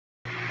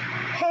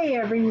Hey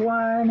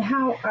everyone,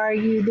 how are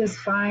you this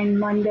fine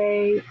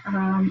Monday?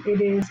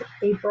 It is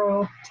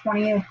April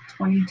 20th,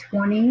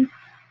 2020,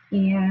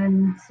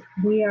 and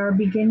we are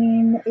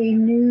beginning a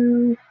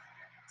new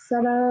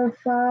set of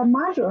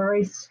module, or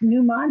a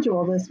new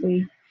module this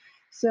week.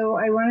 So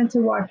I wanted to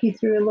walk you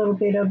through a little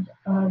bit of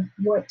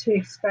what to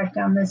expect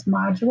on this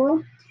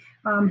module.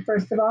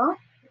 First of all,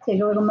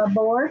 take a look at my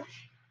board.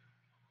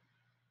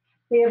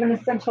 We have an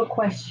essential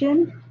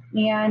question,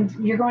 and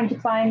you're going to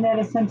find that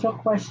essential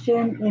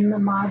question in the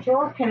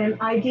module. Can an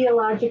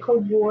ideological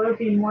war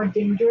be more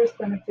dangerous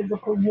than a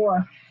physical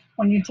war?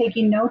 When you're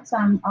taking notes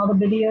on all the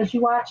videos you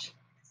watch,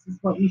 this is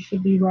what you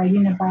should be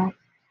writing about.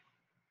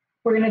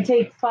 We're going to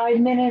take 5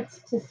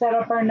 minutes to set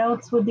up our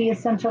notes with the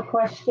essential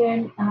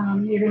question.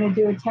 You're going to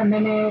do a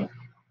 10-minute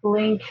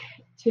link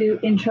to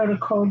Intro to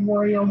Cold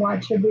War. You'll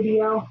watch a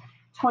video,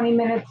 20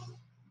 minutes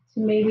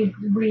to maybe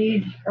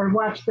read or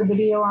watch the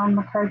video on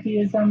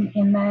McCarthyism,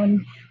 and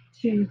then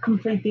to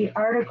complete the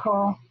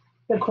article,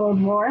 The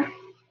Cold War.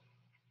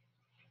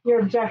 Your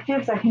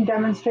objectives: I can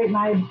demonstrate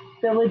my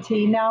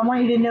ability. Now I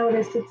want you to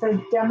notice it says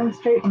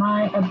demonstrate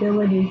my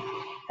ability.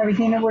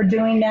 Everything that we're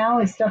doing now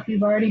is stuff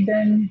you've already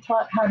been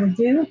taught how to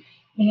do,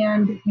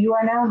 and you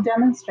are now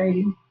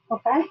demonstrating,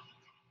 okay?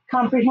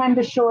 Comprehend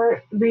a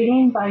short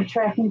reading by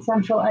tracking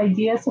central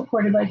ideas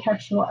supported by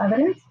textual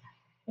evidence,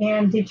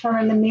 and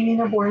determine the meaning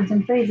of words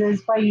and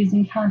phrases by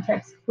using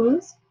context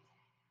clues.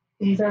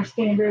 These are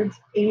standards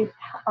 8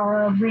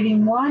 of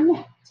reading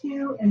 1,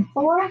 2, and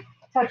 4,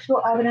 textual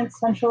evidence,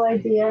 central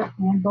idea,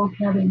 and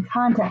vocab and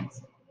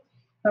context.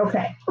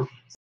 Okay,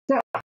 so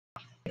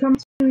come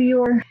to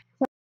your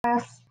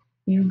class,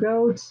 you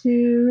go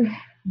to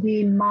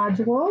the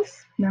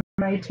modules. Remember,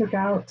 I took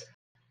out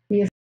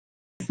the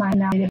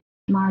assigned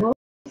modules.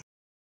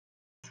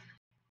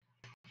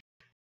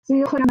 So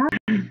you'll click on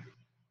that,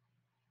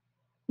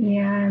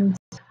 and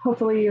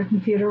hopefully your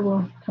computer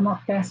will come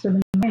up faster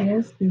than mine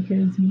is,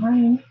 because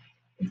mine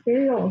is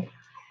very old.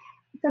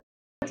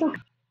 That's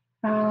okay.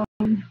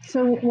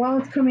 So while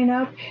it's coming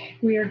up,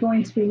 we are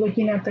going to be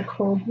looking at the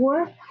Cold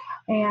War,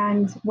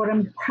 and what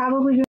I'm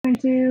probably going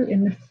to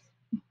do,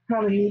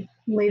 probably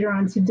later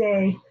on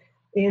today,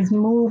 is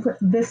move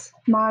this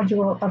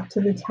module up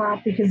to the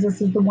top, because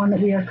this is the one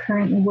that we are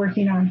currently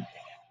working on.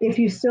 If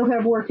you still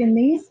have work in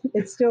these,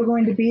 it's still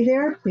going to be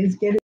there. Please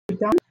get it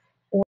done.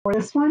 Or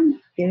this one,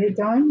 get it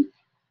done.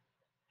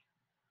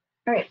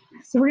 All right,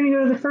 so we're going to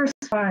go to the first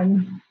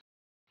one,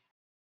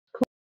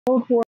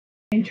 Cold War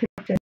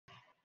Introduction.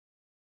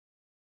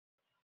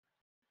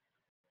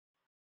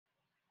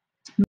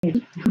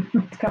 Maybe.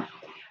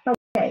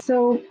 Okay,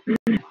 so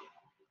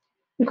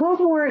the Cold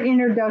War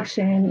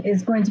Introduction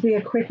is going to be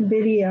a quick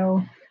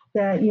video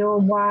that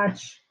you'll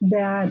watch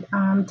that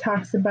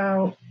talks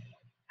about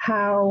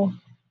how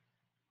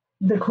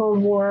the Cold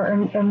War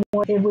and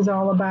what it was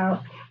all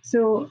about.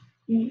 So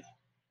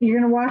you're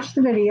going to watch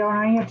the video, and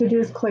all you have to do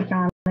is click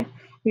on it.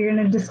 You're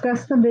going to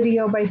discuss the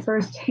video by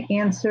first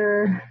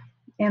answer.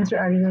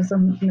 There's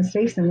some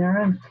mistakes in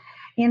there.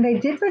 And I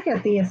did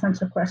forget the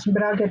essential question,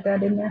 but I'll get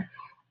that in there.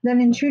 Then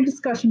in true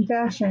discussion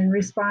fashion,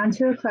 respond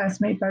to a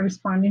classmate by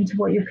responding to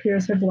what your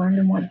peers have learned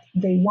and what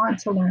they want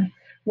to learn.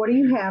 What do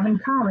you have in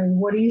common?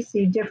 What do you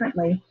see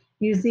differently?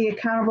 Use the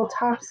accountable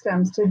talk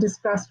stems to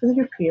discuss with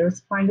your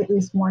peers. Find at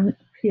least one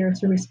peer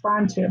to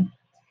respond to.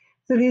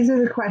 So these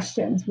are the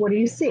questions. What do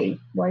you see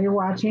while you're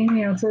watching?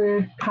 It's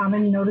a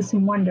common notice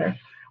and wonder.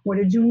 What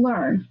did you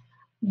learn?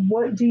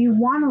 What do you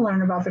want to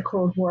learn about the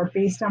Cold War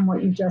based on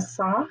what you just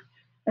saw?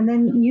 And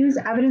then use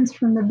evidence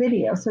from the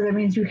video. So that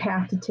means you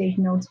have to take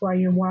notes while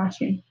you're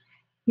watching.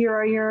 Here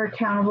are your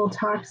accountable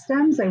talk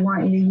stems. I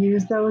want you to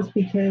use those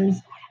because,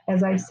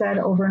 as I've said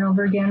over and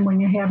over again, when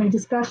you're having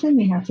discussion,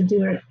 you have to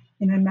do it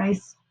in a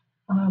nice,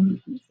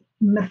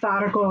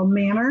 methodical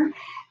manner,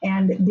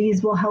 and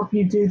these will help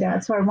you do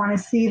that. So I want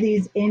to see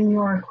these in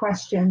your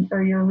question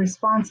or your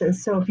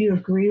responses. So if you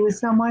agree with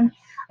someone,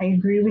 I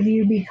agree with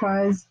you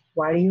because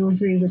why do you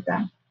agree with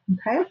them?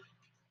 Okay?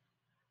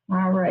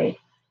 All right.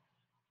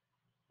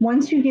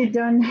 Once you get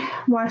done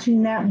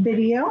watching that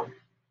video,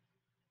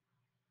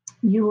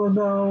 you will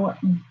go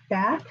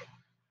back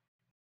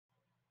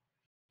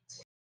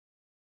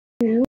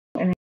to,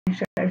 and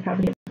actually I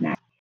probably get the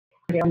next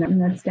video,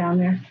 and that's down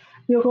there.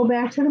 You'll go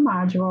back to the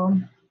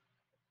module,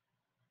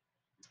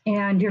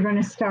 and you're going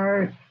to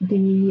start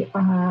the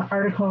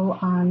article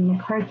on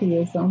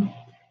McCarthyism,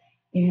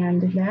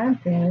 and that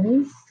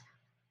is,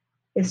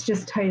 it's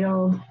just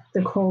titled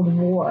The Cold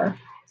War.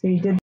 So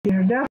you did the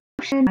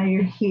introduction, now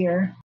you're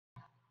here.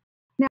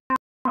 Now,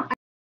 I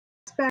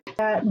expect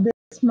that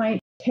this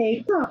might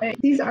take,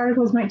 these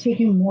articles might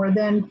take you more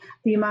than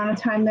the amount of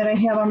time that I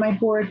have on my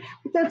board,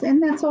 but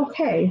that's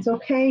okay. It's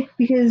okay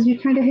because you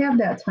kind of have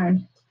that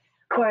time.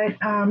 But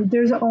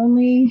there's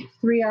only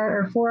 3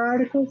 or 4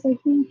 articles, I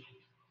think,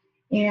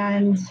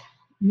 and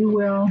you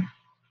will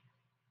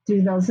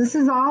do those. This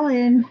is all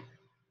in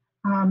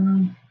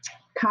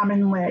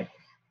Common Lit.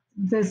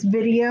 This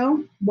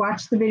video,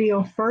 watch the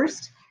video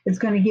first. It's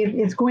going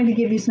to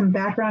give you some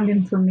background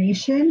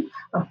information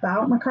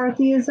about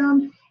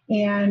McCarthyism,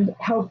 and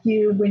help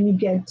you when you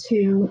get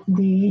to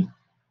the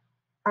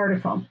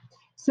article.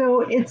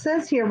 So it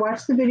says here,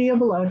 watch the video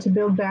below to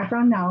build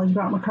background knowledge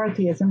about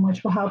McCarthyism,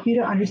 which will help you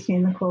to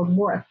understand the Cold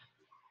War.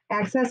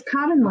 Access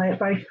Common Lit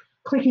by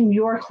clicking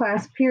your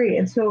class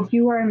period. So if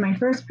you are in my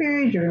first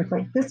period, you're going to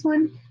click this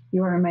one.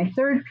 You are in my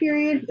third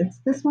period, it's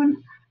this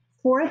one.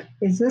 Fourth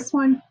is this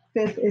one.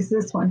 Fifth is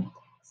this one.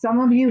 Some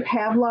of you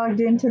have logged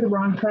into the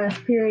wrong class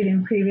period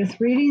in previous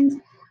readings.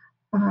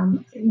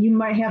 You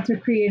might have to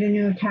create a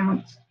new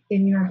account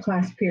in your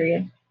class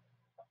period.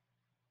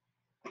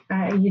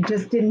 You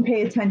just didn't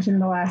pay attention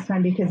the last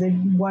time because it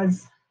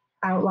was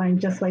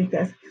outlined just like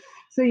this.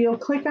 So you'll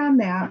click on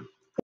that.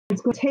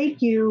 It's going to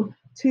take you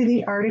to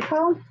the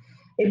article.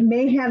 It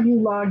may have you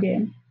log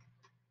in.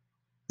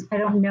 I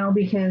don't know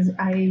because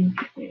I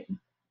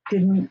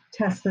didn't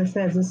test this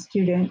as a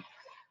student.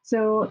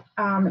 So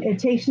it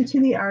takes you to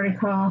the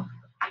article.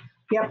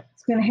 Yep,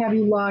 it's going to have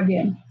you log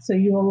in. So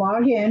you will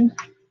log in,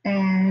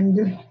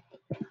 and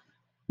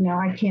no,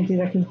 I can't do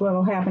that because what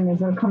will happen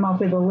is it'll come up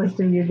with a list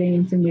of your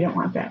names, and you don't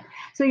want that.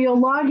 So you'll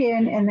log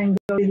in and then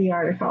go to the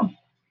article.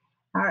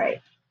 All right.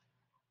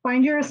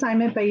 Find your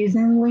assignment by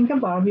using the link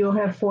above. You'll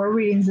have 4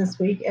 readings this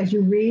week. As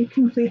you read,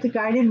 complete the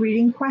guided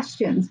reading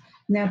questions.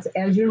 And that's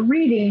as you're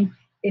reading,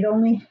 it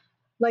only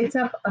lights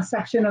up a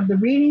section of the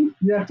reading.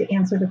 You have to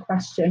answer the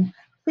question.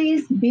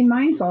 Please be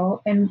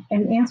mindful and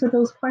answer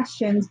those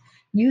questions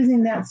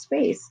using that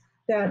space,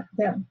 that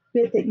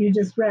bit that you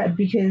just read,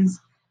 because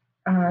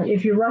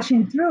if you're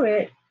rushing through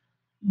it,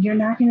 you're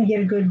not going to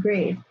get a good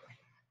grade.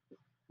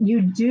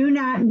 You do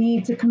not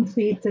need to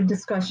complete the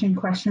discussion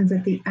questions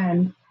at the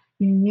end.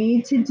 You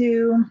need to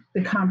do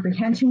the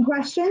comprehension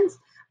questions,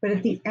 but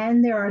at the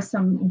end there are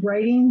some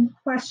writing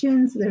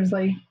questions. There's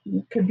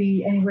could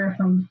be anywhere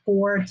from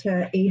 4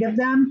 to 8 of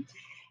them.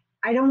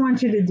 I don't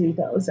want you to do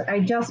those.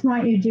 I just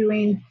want you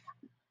doing,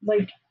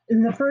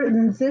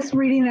 in this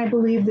reading, I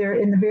believe there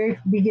in the very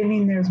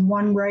beginning there's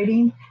 1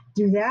 writing.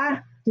 Do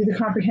that. Do the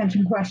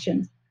comprehension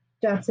questions.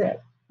 That's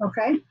it.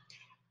 Okay.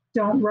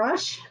 Don't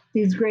rush.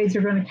 These grades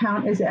are going to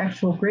count as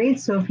actual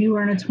grades. So if you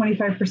earn a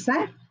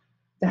 25%,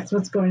 that's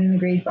what's going in the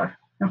grade book.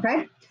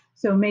 Okay.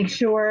 So make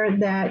sure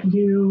that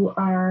you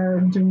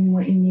are doing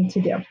what you need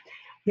to do.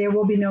 There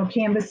will be no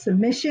Canvas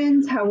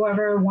submissions.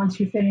 However, once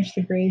you finish,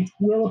 the grades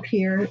will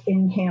appear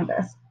in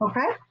Canvas. Okay.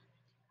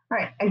 All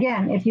right.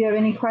 Again, if you have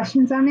any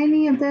questions on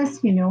any of this,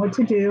 you know what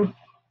to do.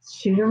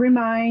 Shoot a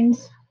remind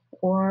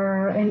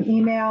or an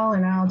email,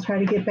 and I'll try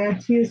to get back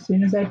to you as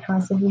soon as I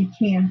possibly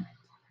can.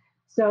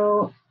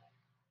 So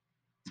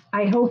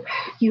I hope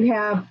you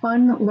have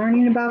fun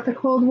learning about the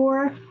Cold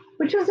War,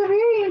 which was a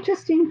very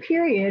interesting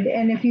period.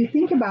 And if you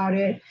think about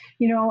it,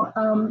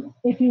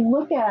 if you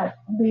look at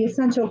the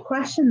essential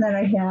question that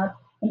I have,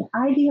 an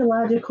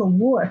ideological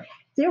war,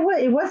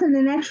 it wasn't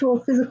an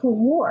actual physical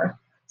war.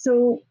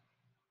 So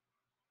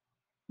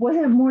was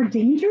it more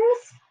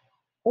dangerous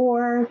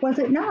or was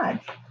it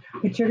not?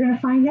 But you're going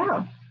to find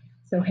out.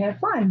 So have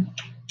fun.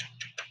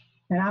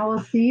 And I will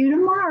see you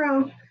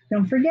tomorrow.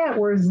 Don't forget,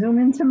 we're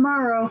Zooming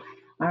tomorrow.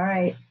 All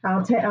right.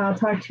 I'll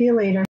talk to you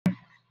later.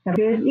 Have a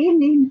good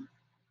evening.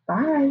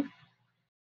 Bye.